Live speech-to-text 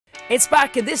It's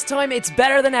back, and this time it's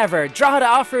better than ever. Drogheda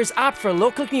Offers app for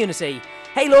local community.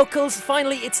 Hey locals,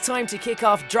 finally it's time to kick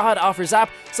off Drogheda Offers app,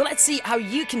 so let's see how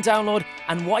you can download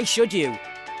and why should you.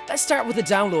 Let's start with the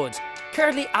download.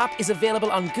 Currently app is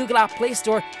available on Google App Play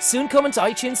Store, soon coming to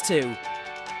iTunes too.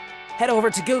 Head over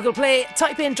to Google Play,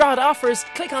 type in Drogheda Offers,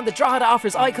 click on the Drogheda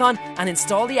Offers icon and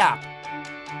install the app.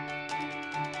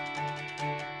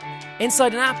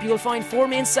 Inside an app, you will find 4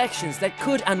 main sections that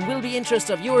could and will be interest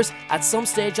of yours at some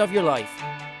stage of your life.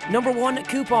 Number 1,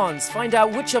 coupons. Find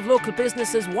out which of local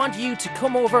businesses want you to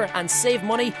come over and save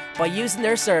money by using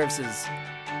their services.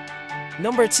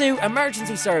 Number 2,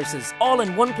 emergency services, all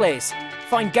in one place.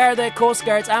 Find Garda, Coast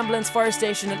Guards, ambulance, fire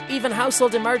station and even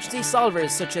household emergency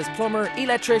solvers such as plumber,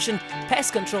 electrician,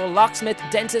 pest control, locksmith,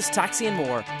 dentist, taxi and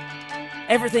more.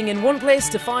 Everything in one place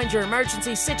to find your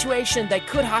emergency situation that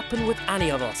could happen with any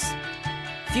of us.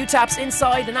 Few taps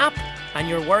inside an app and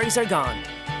your worries are gone.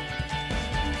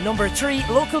 Number 3,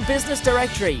 local business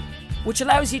directory, which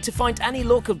allows you to find any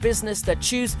local business that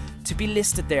choose to be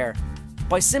listed there.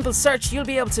 By simple search, you'll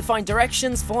be able to find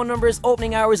directions, phone numbers,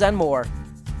 opening hours and more.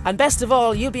 And best of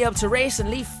all, you'll be able to rate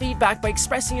and leave feedback by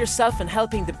expressing yourself and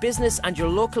helping the business and your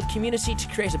local community to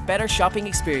create a better shopping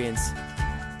experience.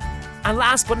 And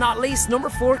last but not least, number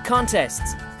 4,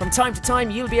 contests. From time to time,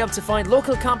 you'll be able to find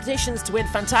local competitions to win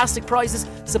fantastic prizes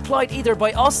supplied either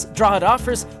by us, Drogheda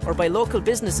Offers, or by local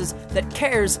businesses that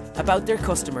cares about their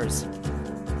customers.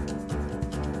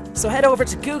 So head over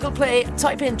to Google Play,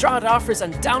 type in Drogheda Offers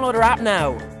and download our app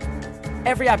now.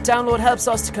 Every app download helps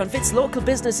us to convince local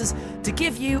businesses to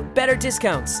give you better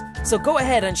discounts. So go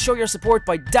ahead and show your support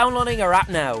by downloading our app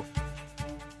now.